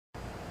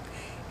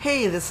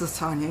Hey, this is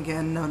Tanya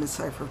again, known as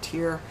Cypher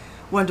Tier.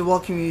 Wanted to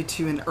welcome you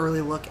to an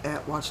early look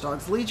at Watch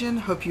Dogs Legion.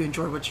 Hope you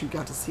enjoyed what you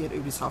got to see at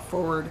Ubisoft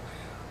Forward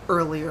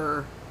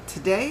earlier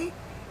today.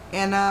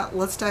 And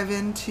let's dive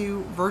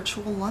into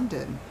virtual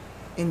London.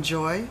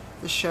 Enjoy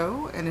the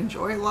show and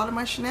enjoy a lot of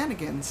my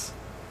shenanigans.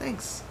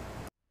 Thanks.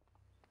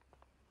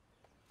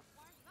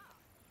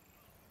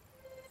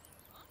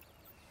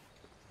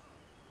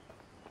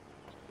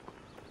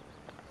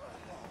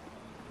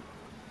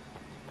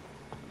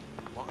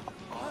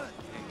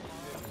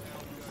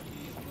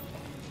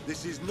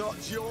 This is not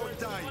your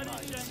day, mate.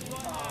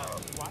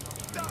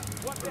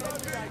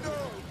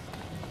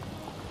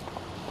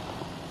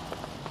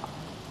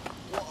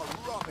 What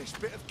a rubbish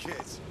bit of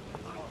kit.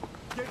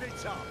 Give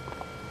it up.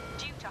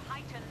 Due to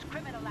heightened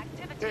criminal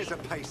activity, Here's a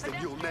pasting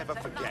you'll never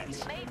forget.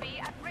 May be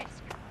at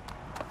risk.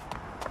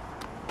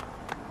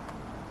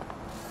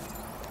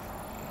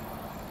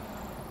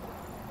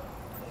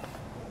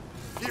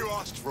 You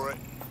asked for it.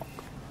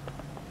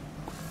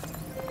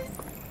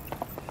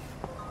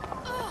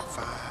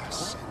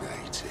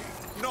 Fascinating.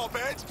 Not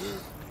bad.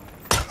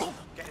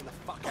 Getting the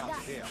fuck out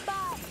of here.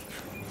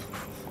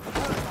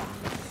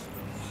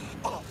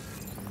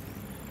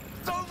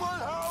 Someone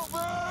help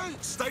me!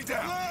 Stay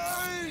down.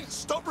 Please!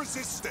 Stop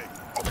resisting.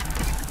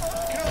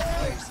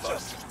 Please,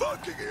 just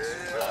fucking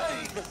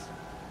here.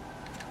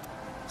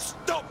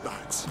 Stop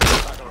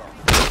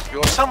that.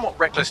 Your somewhat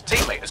reckless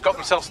teammate has got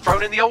themselves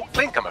thrown in the old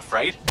clink, I'm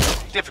afraid.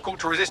 Difficult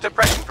to resist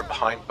oppression from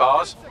behind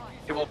bars.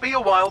 It will be a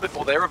while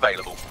before they're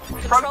available.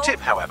 Pro tip,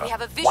 however,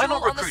 why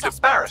not recruit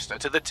a barrister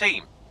to the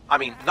team? I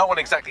mean, no one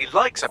exactly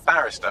likes a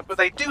barrister, but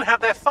they do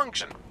have their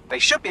function. They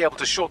should be able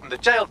to shorten the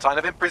jail time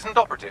of imprisoned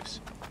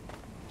operatives.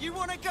 You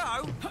want to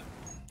go?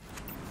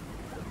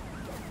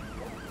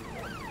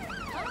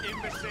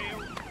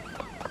 Imbecile.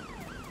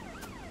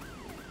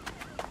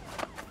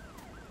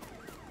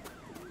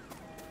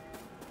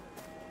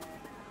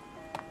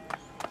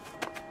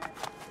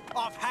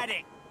 I've had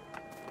it.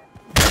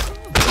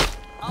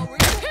 Oh,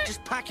 really?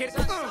 Just pack it.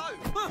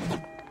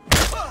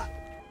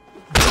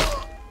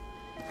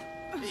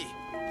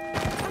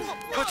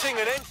 Putting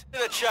an end to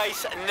the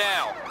chase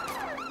now.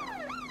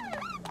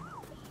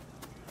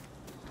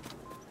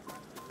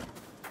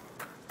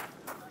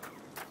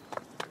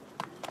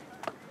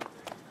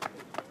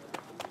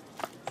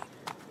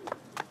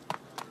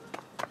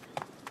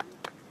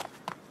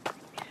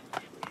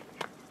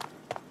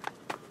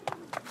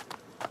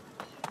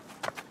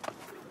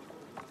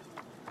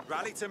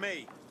 Rally to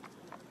me.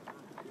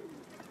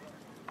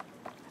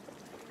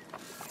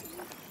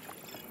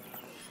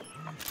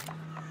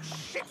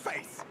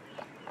 Shitface.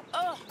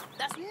 Oh,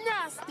 that's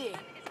nasty. Is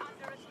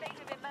under a state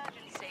of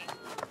emergency.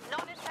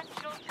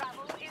 Non-essential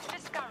travel is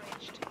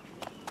discouraged.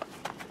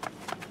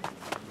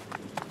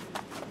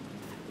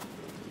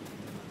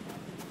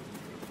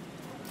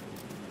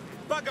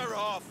 Bugger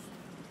off.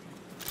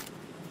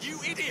 You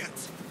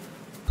idiot.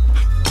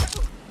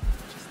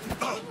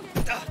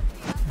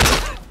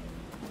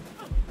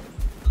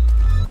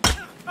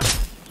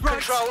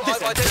 Control,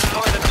 I've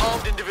identified an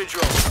armed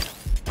individual.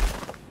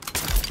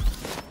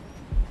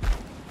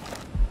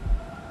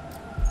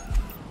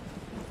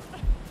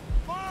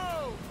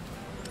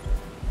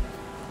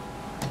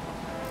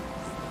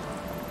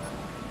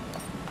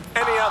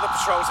 Any other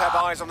patrols have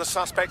eyes on the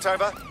suspect,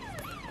 over?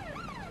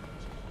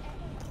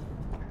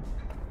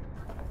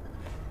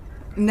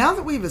 Now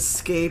that we've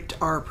escaped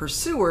our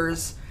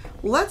pursuers,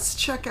 let's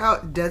check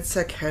out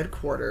DedSec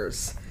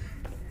headquarters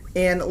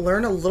and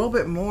learn a little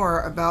bit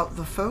more about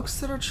the folks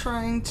that are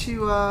trying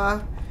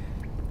to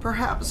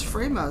perhaps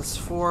frame us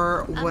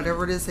for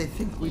whatever it is they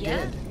think we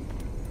did.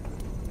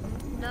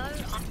 No,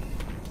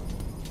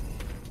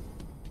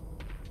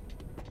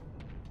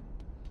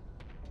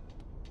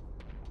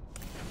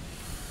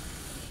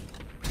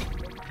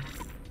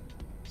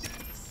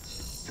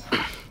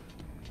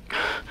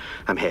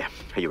 I'm here.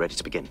 Are you ready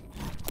to begin?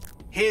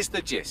 Here's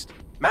the gist.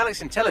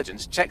 Malik's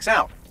intelligence checks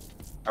out.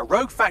 A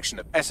rogue faction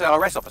of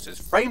SARS officers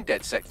framed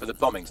DedSec for the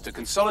bombings to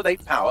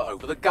consolidate power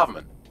over the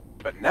government.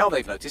 But now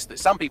they've noticed that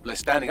some people are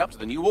standing up to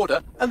the new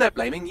order, and they're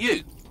blaming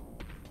you.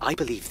 I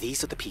believe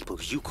these are the people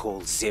you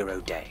call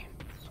Zero Day.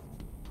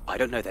 I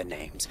don't know their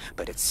names,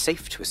 but it's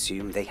safe to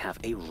assume they have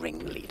a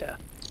ringleader.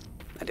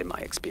 And in my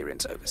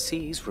experience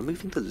overseas,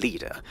 removing the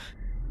leader...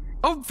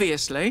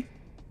 Obviously.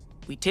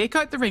 We take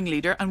out the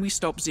ringleader and we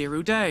stop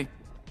Zero Day.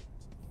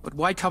 But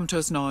why come to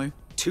us now?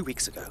 2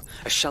 weeks ago,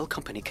 a shell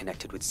company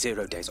connected with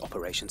Zero Day's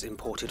operations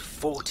imported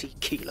 40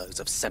 kilos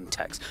of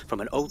Semtex from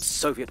an old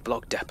Soviet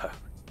bloc depot.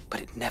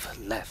 But it never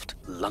left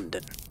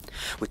London.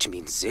 Which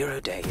means Zero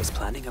Day is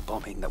planning a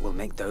bombing that will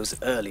make those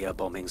earlier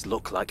bombings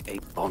look like a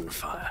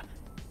bonfire.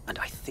 And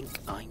I think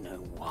I know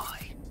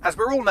why. As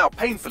we're all now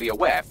painfully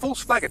aware, false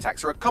flag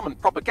attacks are a common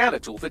propaganda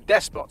tool for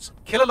despots.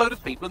 Kill a load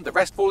of people and the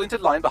rest fall into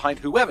line behind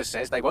whoever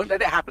says they won't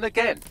let it happen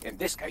again. In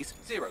this case,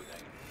 Zero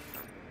Day.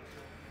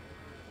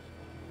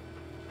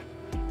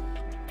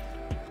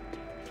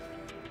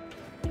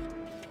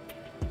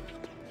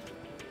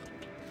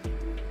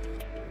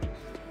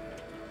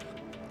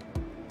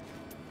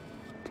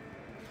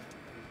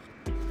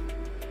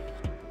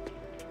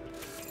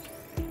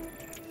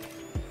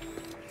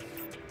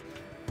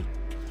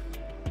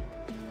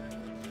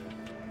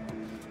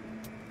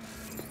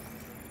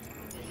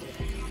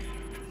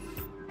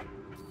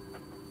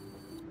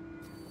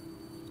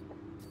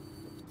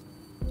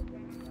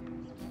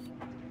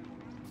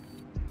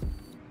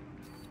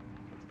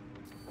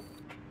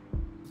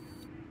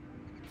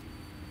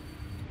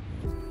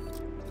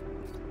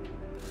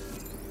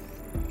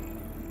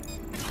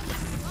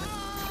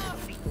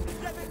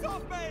 hands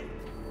off me!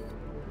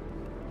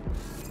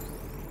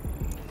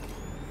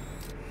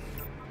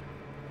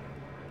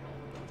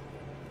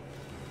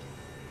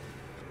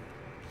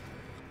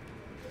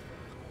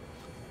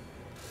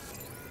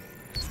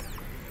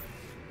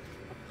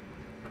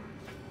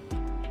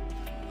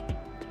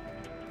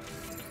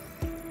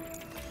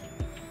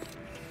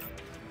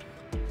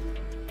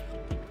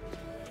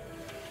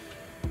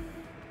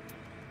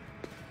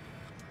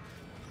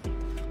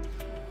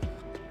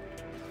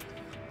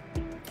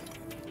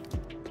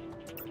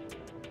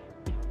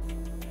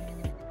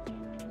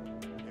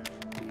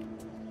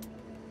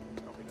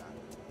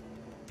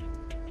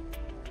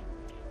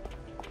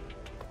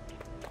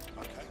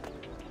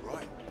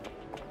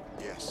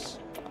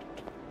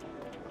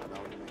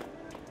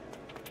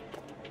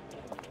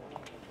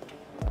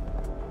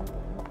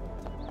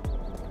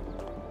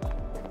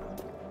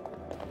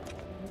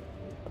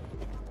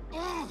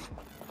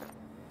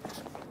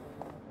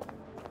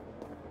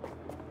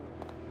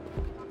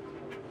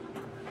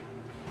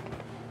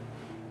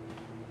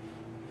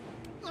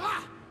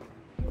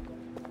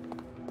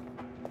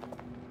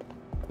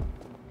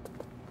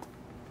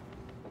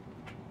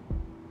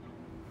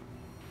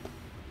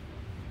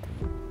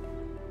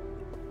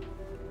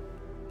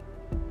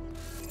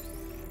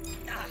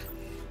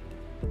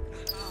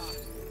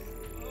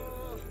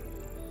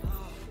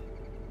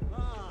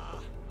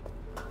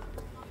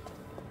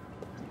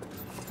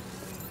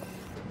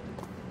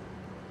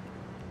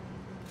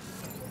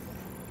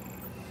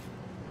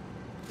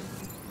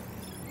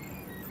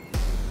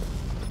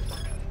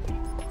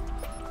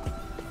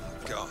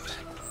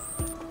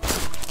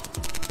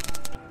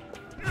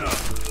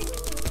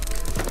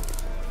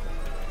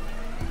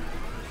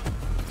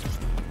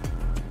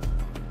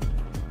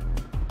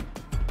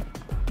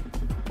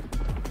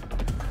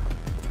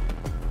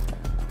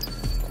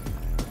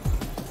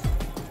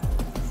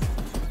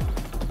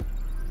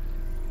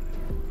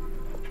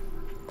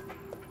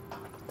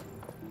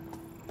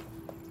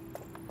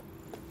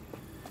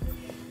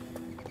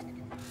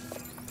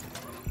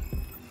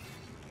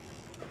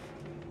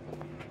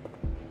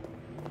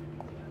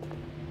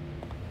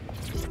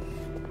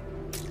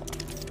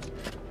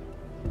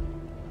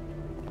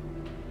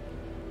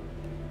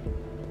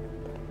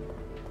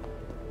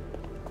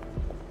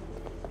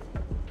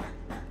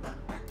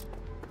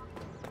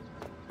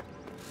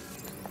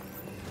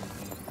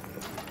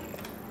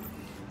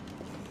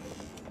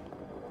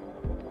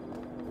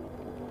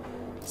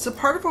 So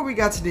part of what we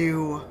got to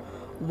do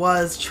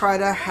was try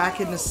to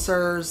hack into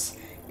SIR's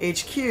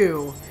HQ,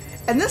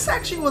 and this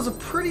actually was a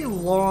pretty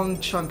long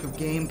chunk of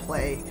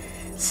gameplay.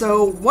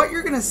 So what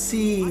you're going to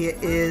see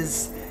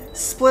is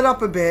split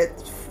up a bit,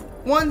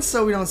 one,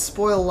 so we don't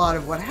spoil a lot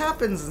of what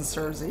happens in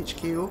SIR's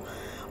HQ,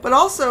 but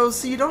also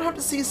so you don't have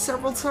to see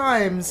several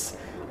times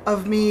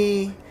of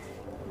me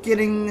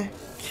getting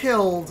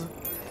killed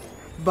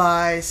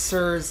by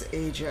SIR's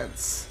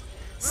agents.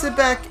 Sit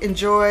back,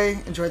 enjoy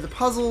the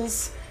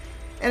puzzles,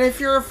 and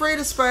if you're afraid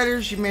of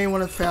spiders, you may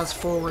want to fast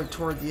forward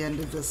toward the end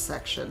of this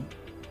section.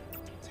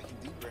 Taking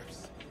deep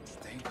breaths,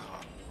 staying calm.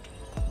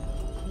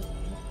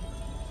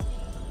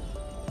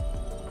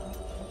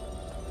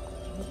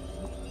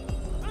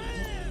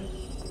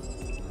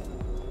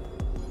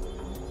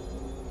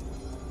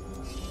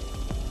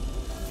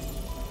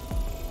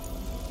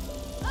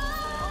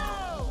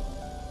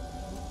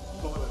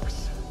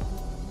 Bollocks.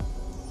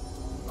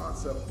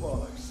 Lots of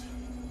bollocks.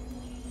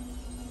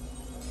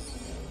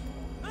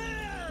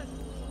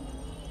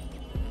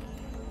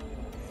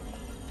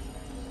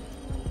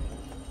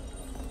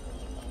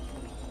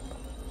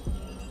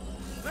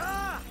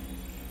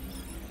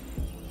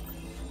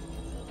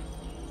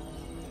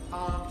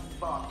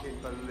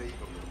 Unfucking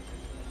believable.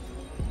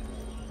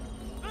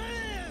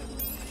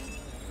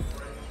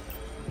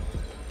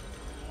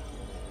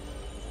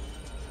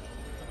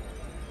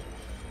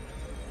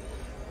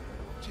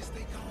 Just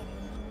stay calm.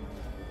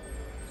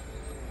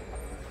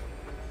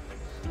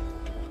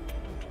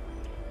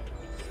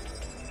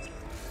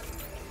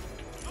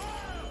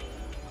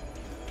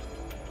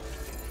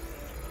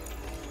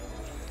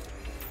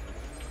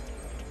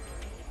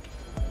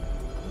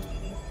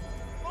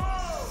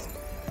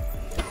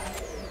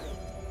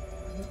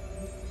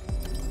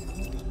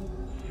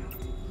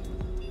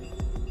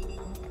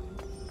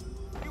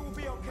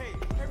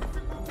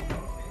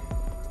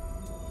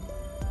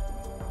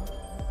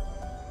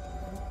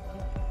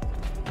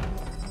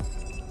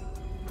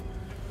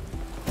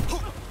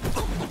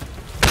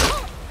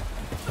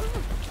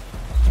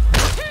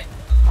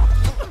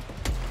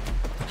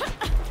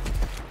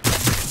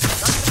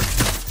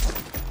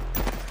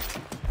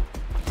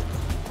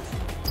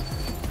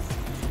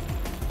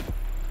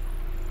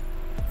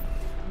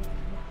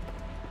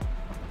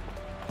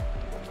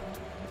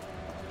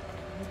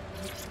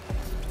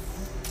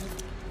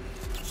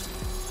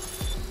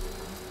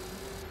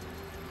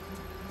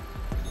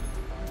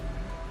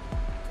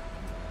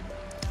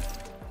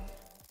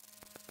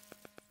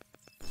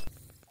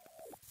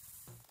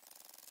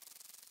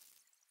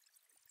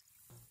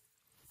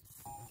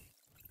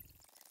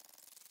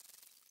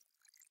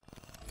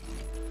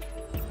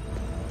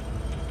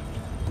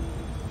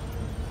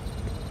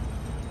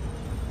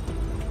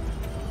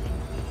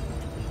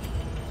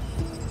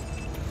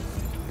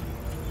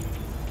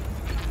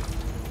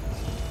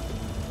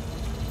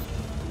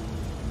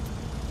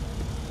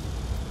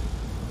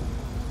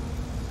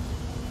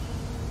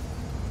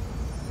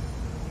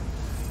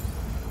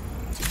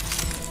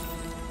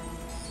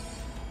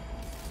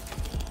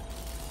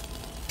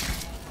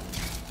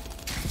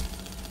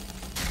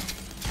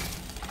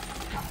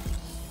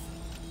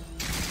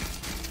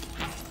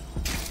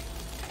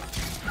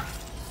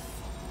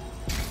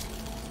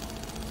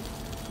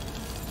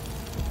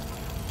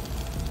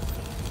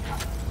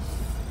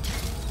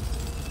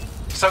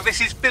 So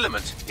this is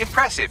Filament.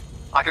 Impressive.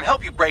 I can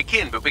help you break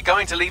in, but we're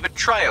going to leave a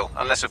trail,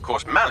 unless of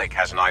course Malik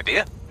has an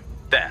idea.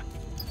 There.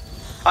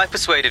 I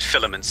persuaded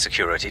Filament's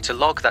security to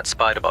log that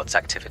Spiderbot's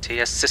activity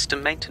as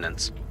system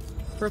maintenance.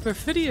 For a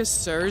perfidious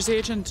SIRS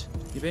agent,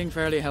 you're being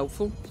fairly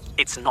helpful.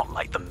 It's not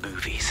like the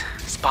movies.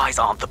 Spies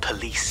aren't the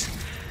police.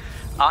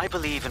 I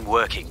believe in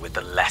working with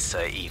the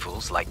lesser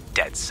evils like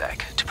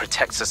DedSec to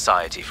protect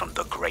society from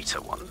the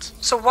greater ones.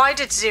 So why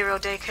did Zero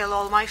Day kill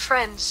all my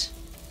friends?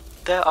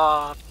 There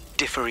are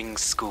differing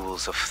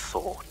schools of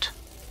thought.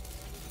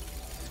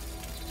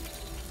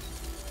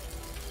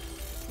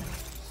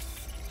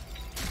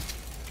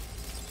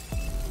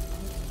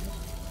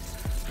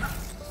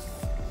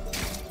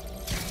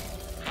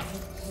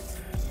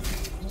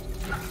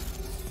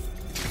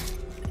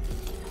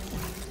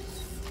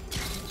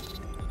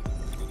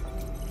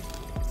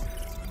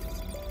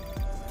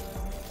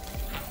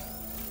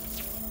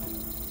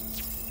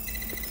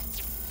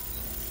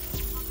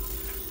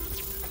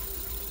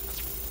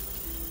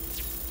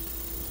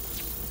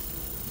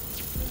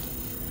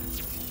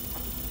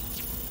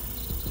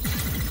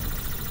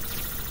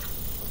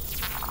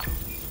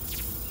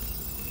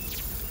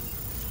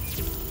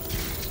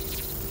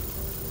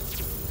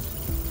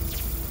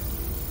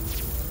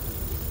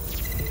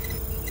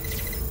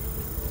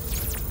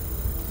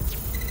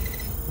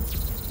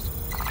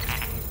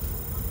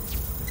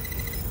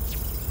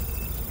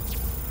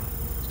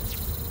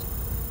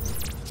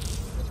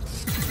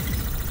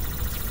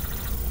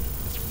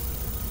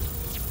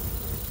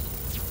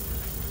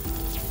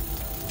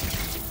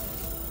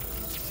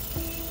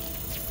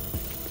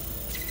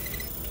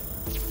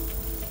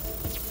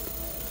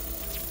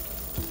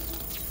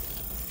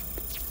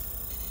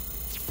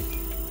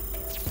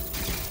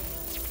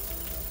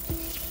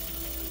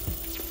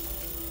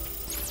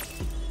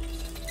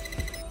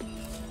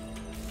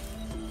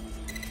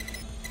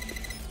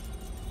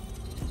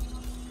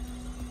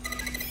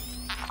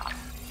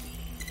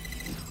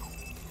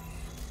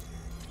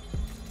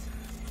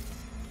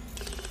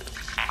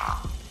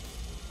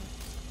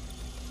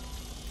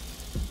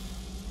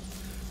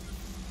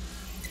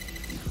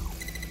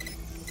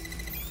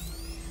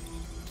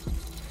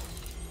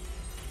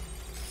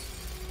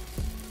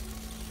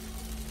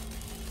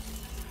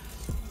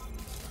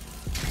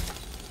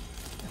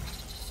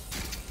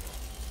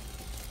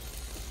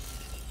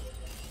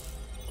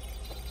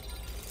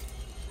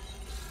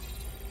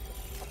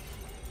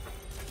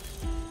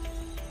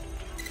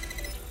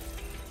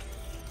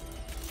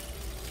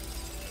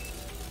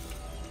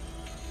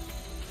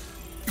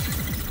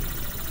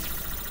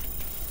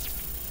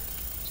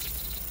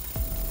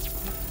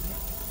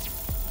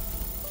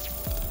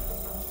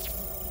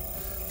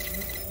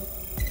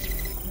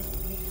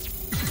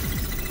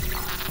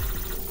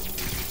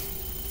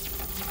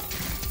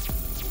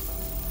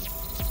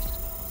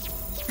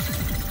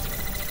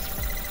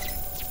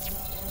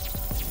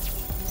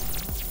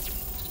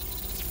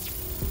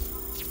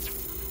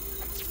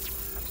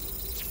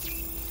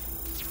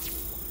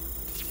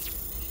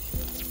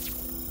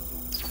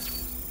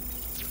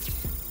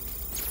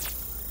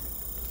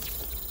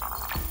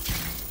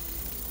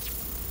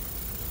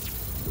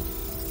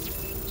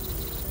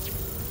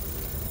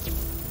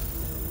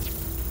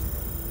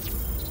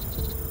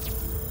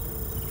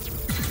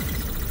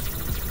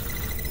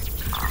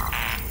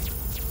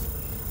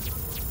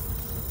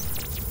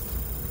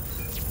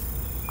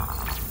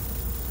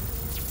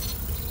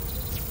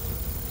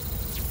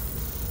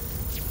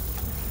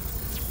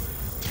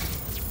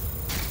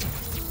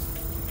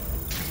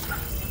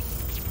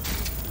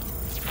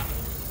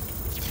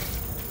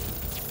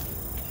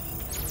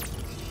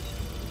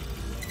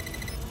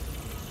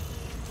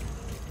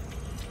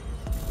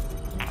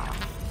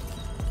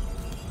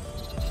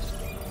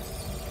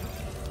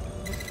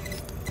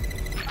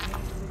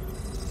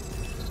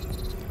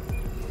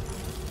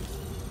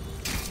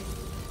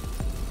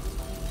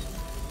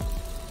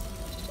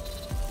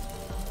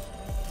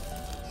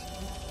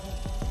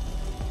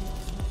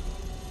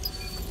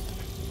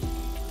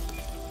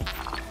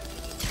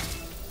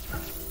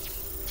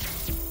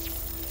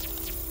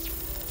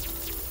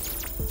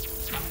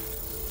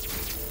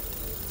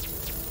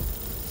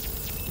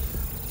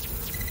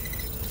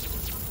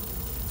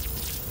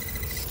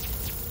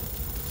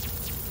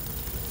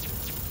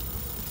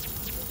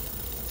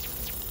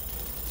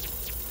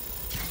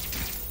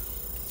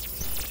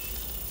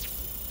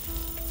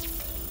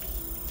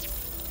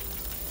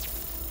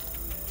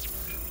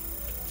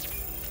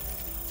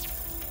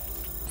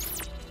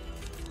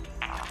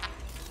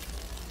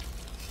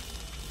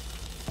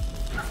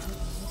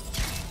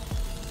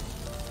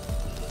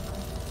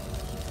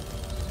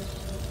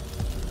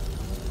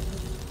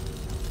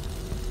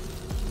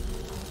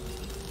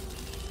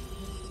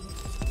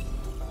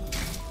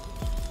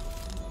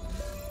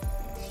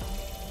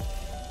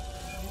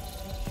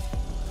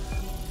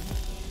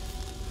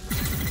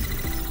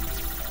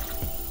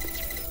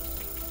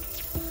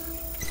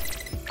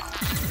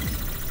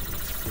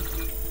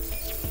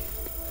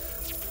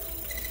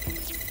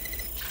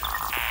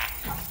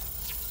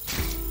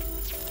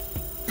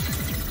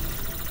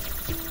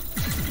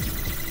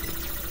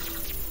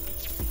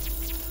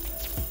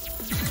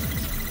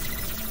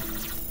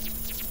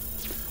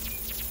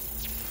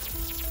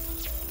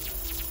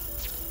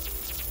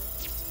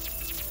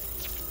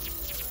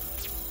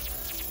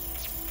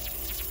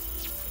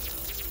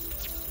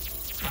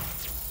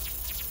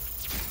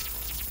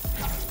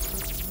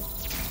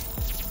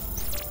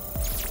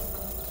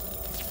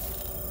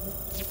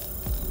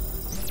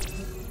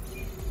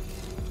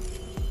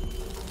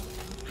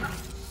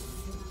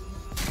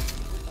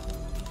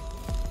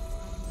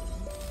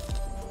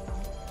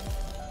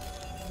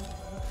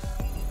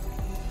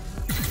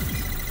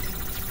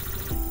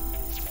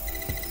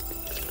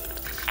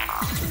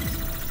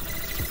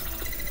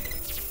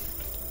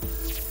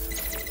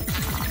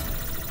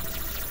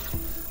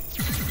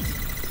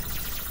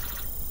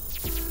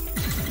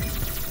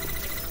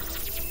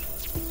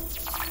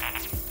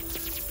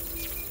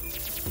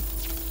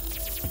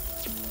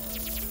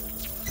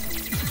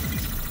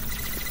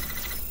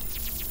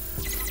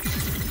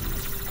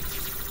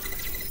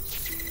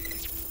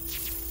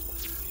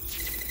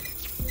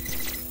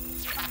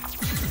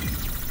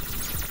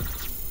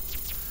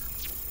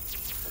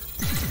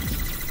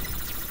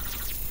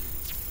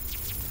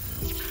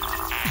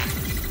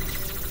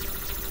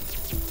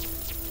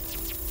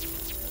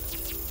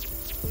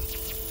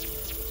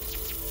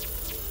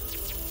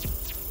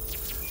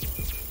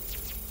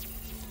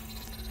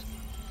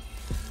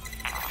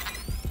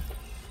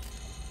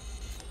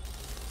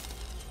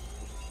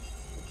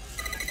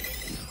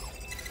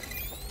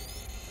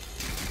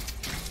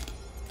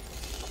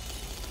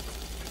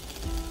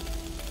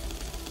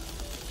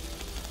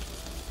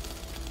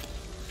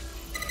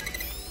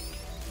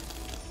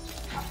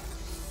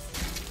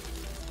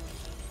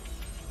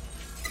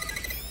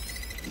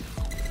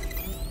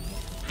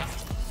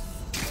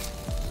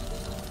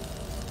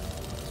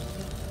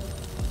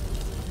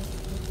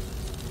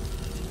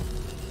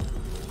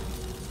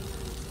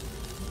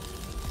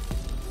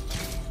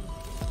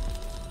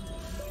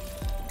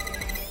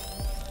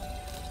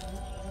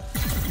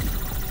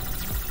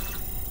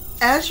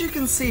 As you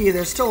can see,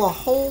 there's still a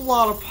whole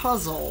lot of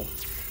puzzle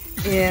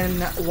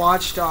in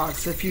Watch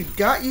Dogs. If you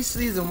got used to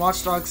these in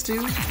Watch Dogs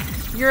 2,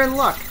 you're in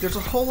luck. There's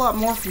a whole lot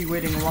more for you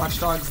waiting in Watch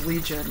Dogs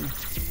Legion.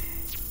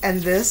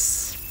 And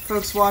this,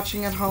 folks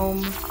watching at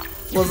home,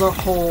 was a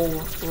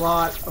whole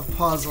lot of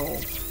puzzle.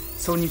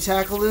 So when you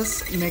tackle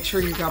this, make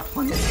sure you've got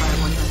plenty of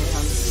time on your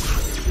hands.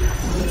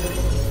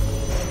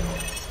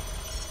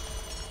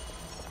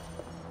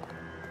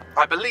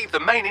 I believe the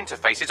main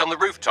interface is on the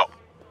rooftop.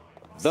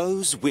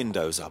 Those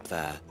windows up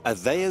there, are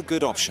they a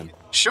good option?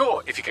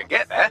 Sure, if you can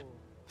get there.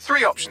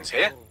 3 options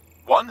here.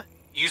 1,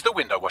 use the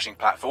window washing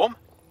platform.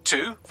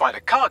 2, find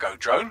a cargo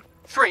drone.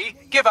 3,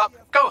 give up,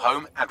 go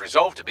home, and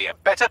resolve to be a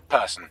better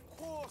person.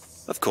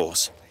 Of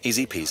course.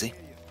 Easy peasy.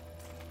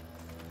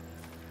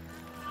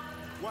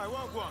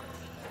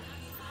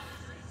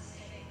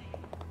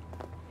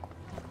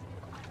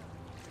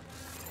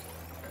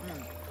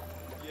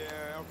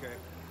 Yeah, okay.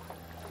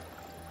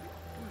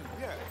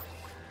 Yeah.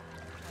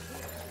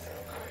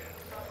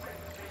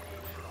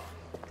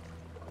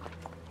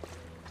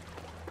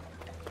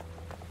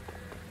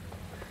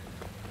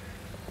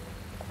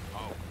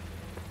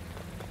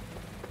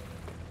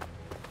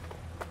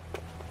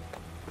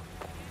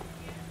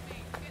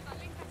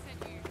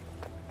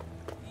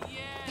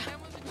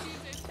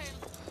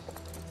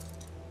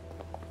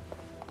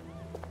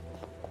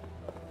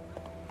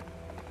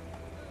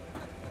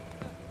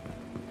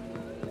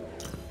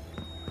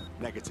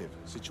 Negative.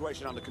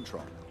 Situation under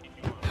control.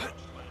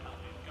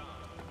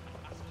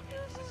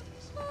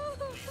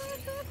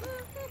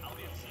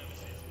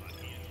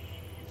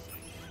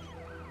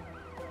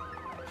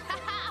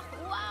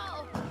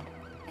 Wow!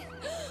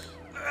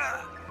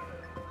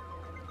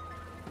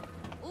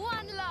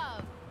 One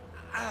love!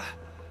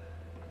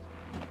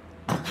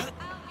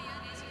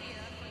 Albion is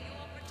here for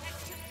your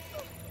protection.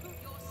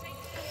 Your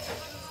safety is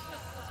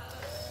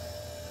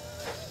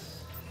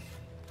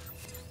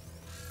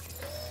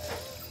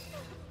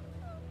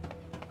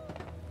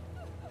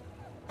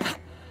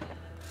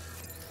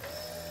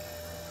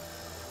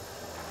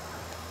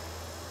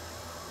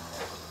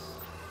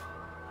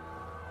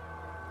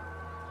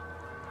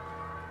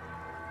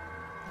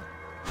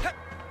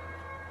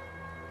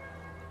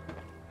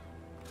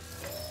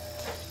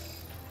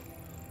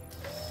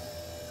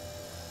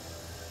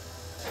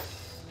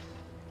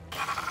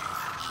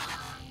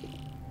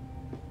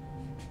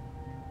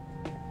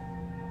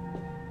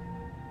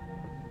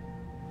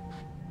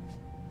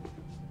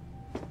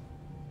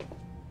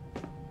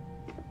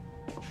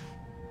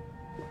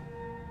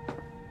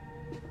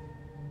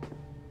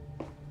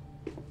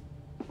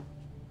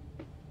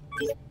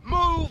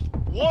Move!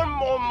 One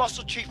more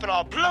muscle chief and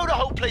I'll blow the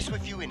whole place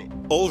with you in it.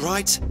 All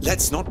right,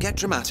 let's not get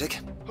dramatic.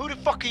 Who the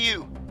fuck are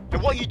you?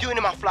 And what are you doing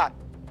in my flat?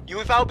 You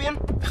with Albion?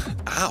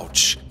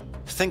 Ouch.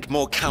 Think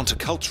more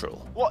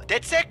countercultural. What,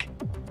 DedSec?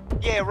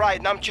 Yeah, right,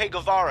 and I'm Che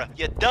Guevara.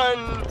 You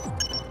done?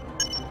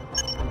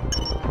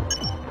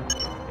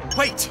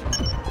 Wait!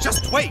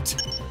 Just wait!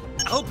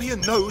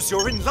 Albion knows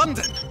you're in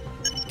London.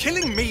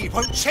 Killing me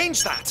won't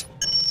change that.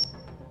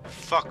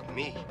 Fuck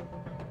me.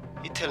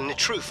 You're telling the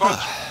truth, aren't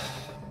you?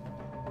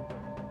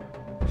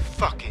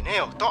 Fucking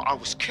hell, thought I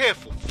was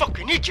careful.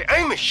 Fucking idiot,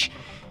 Amish!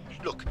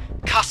 Look,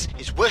 Cass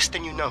is worse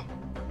than you know.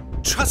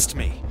 Trust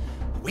me,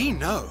 we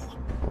know.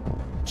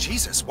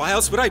 Jesus, why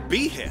else would I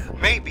be here?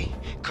 Maybe,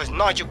 because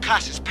Nigel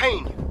Cass is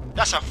paying you.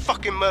 That's how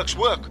fucking mercs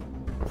work.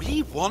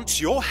 We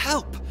want your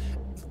help.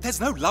 There's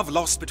no love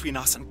lost between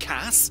us and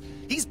Cass.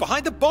 He's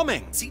behind the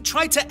bombings. He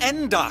tried to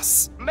end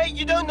us. Mate,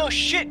 you don't know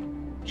shit.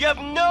 You have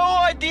no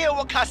idea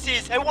what Cass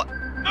is and what...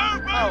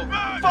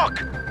 Oh,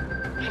 fuck!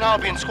 An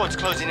Albion squad's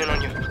closing in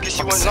on you. Guess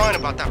you weren't lying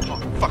about that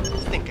part. Fuck,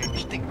 think,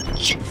 Amish, think.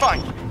 Shit,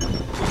 fine. To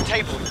the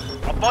table.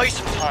 I'll buy you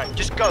some time.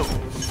 Just go.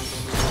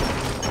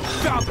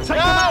 Ubisoft, take them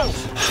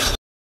out!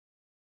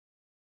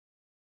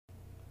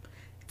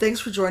 Thanks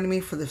for joining me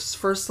for this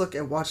first look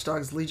at Watch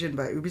Dogs Legion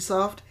by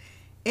Ubisoft.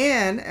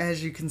 And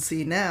as you can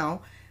see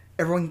now,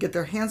 everyone can get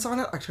their hands on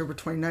it October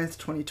 29th,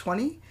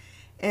 2020.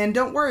 And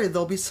don't worry,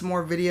 there'll be some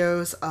more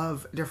videos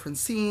of different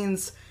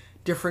scenes,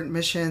 different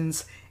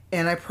missions,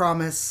 and I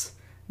promise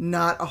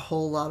not a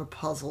whole lot of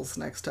puzzles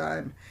next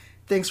time.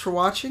 Thanks for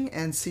watching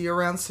and see you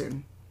around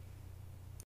soon.